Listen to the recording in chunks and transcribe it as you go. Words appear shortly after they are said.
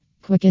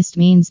quickest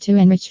means to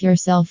enrich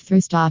yourself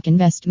through stock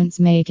investments.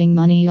 Making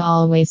money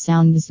always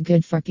sounds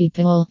good for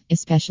people,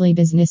 especially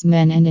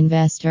businessmen and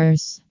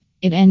investors.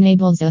 It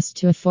enables us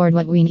to afford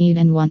what we need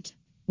and want.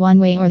 One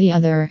way or the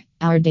other,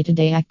 our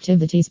day-to-day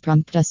activities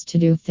prompt us to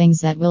do things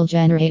that will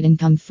generate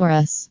income for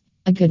us.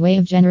 A good way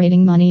of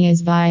generating money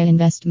is via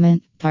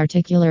investment,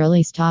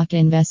 particularly stock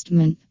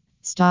investment.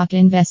 Stock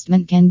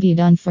investment can be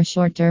done for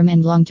short-term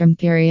and long-term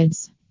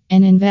periods.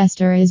 An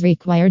investor is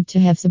required to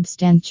have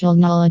substantial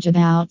knowledge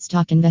about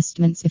stock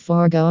investments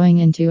before going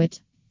into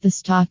it. The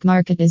stock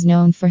market is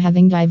known for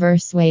having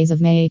diverse ways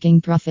of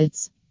making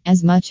profits.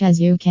 As much as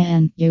you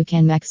can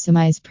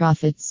maximize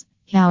profits.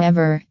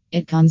 However,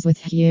 it comes with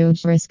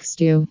huge risks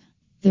too.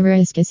 The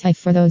risk is high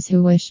for those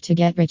who wish to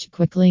get rich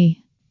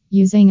quickly.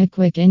 Using a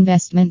quick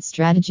investment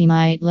strategy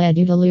might lead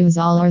you to lose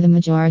all or the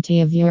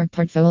majority of your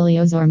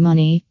portfolios or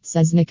money,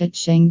 says Nikit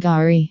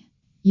Shingari.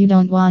 You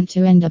don't want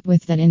to end up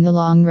with that in the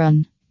long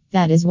run.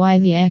 That is why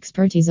the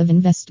expertise of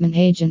investment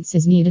agents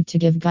is needed to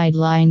give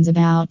guidelines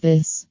about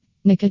this.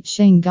 Nikit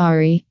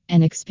Shingari,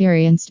 an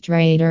experienced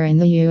trader in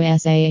the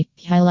USA,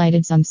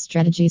 highlighted some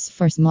strategies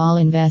for small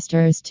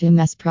investors to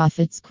amass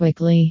profits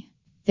quickly.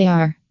 They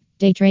are: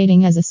 day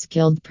trading. As a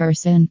skilled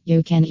person,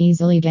 you can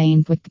easily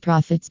gain quick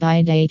profits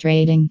by day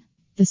trading.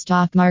 The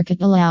stock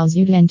market allows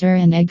you to enter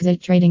and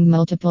exit trading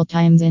multiple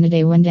times in a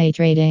day when day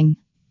trading.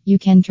 You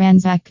can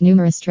transact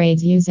numerous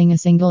trades using a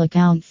single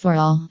account for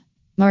all.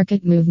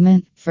 Market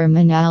movement, firm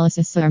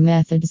analysis are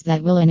methods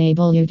that will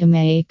enable you to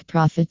make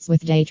profits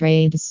with day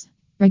trades.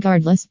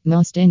 Regardless,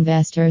 most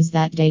investors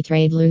that day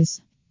trade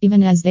lose.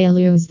 Even as they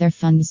lose their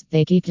funds,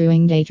 they keep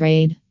doing day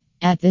trade.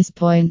 At this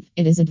point,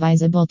 it is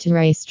advisable to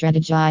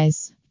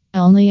re-strategize.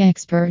 Only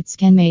experts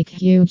can make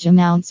huge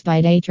amounts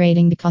by day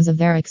trading because of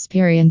their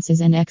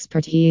experiences and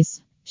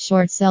expertise.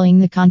 Short selling.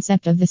 The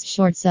concept of this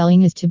short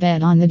selling is to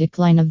bet on the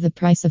decline of the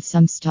price of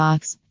some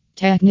stocks.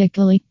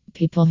 Technically,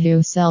 people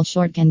who sell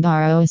short can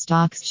borrow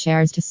stocks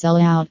shares to sell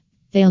out.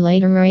 They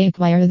later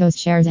reacquire those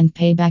shares and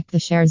pay back the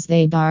shares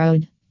they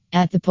borrowed.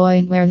 At the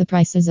point where the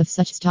prices of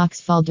such stocks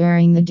fall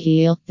during the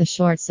deal, the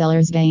short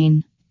sellers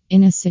gain.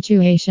 In a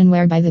situation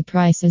whereby the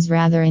prices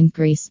rather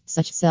increase,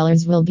 such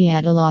sellers will be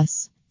at a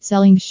loss.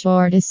 Selling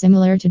short is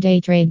similar to day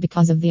trade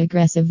because of the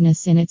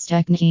aggressiveness in its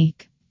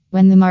technique.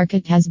 When the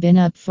market has been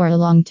up for a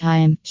long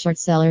time, short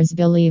sellers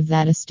believe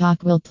that a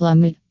stock will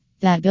plummet.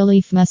 That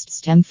belief must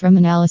stem from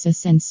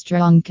analysis and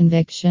strong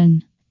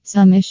conviction.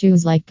 Some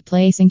issues like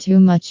placing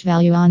too much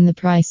value on the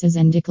prices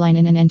and decline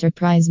in an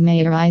enterprise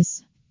may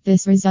arise.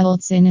 This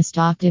results in a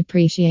stock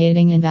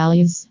depreciating in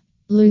values.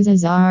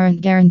 Losses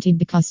aren't guaranteed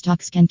because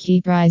stocks can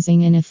keep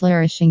rising in a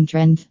flourishing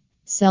trend.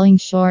 Selling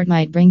short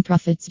might bring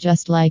profits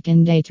just like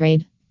in day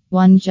trade.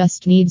 One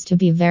just needs to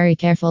be very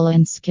careful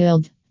and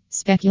skilled.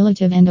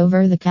 Speculative and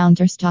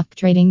over-the-counter stock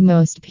trading.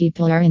 Most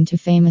people are into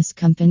famous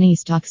company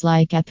stocks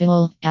like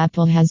Apple.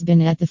 Apple has been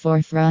at the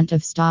forefront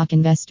of stock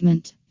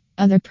investment.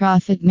 Other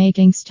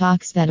profit-making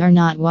stocks that are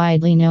not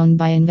widely known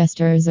by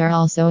investors are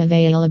also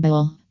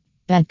available.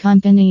 Bad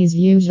companies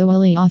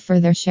usually offer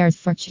their shares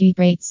for cheap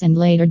rates and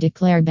later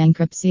declare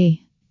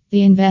bankruptcy.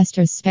 The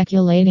investors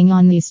speculating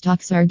on these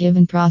stocks are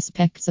given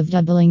prospects of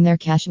doubling their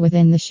cash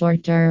within the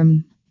short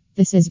term.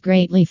 This is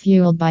greatly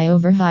fueled by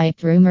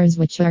overhyped rumors,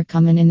 which are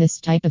common in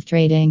this type of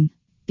trading.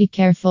 Be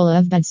careful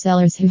of bad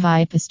sellers who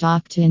hype a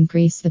stock to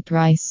increase the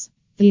price.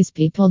 These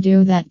people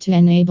do that to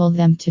enable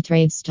them to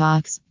trade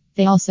stocks.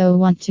 They also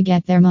want to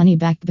get their money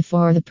back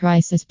before the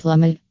prices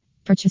plummet.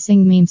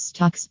 Purchasing meme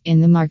stocks.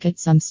 In the market,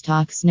 some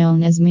stocks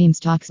known as meme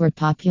stocks were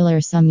popular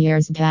some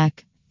years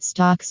back.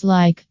 Stocks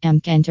like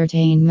AMC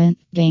Entertainment,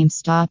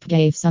 GameStop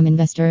gave some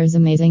investors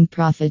amazing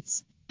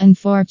profits.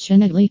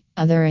 Unfortunately,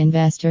 other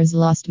investors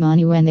lost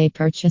money when they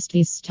purchased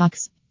these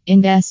stocks.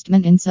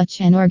 Investment in such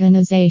an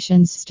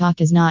organization's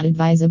stock is not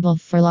advisable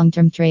for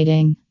long-term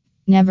trading.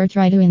 Never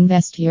try to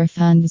invest your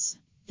funds.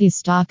 These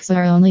stocks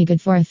are only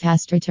good for a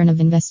fast return of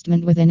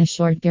investment within a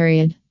short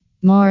period.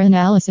 More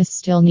analysis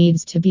still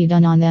needs to be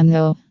done on them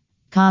though.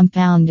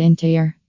 Compound into your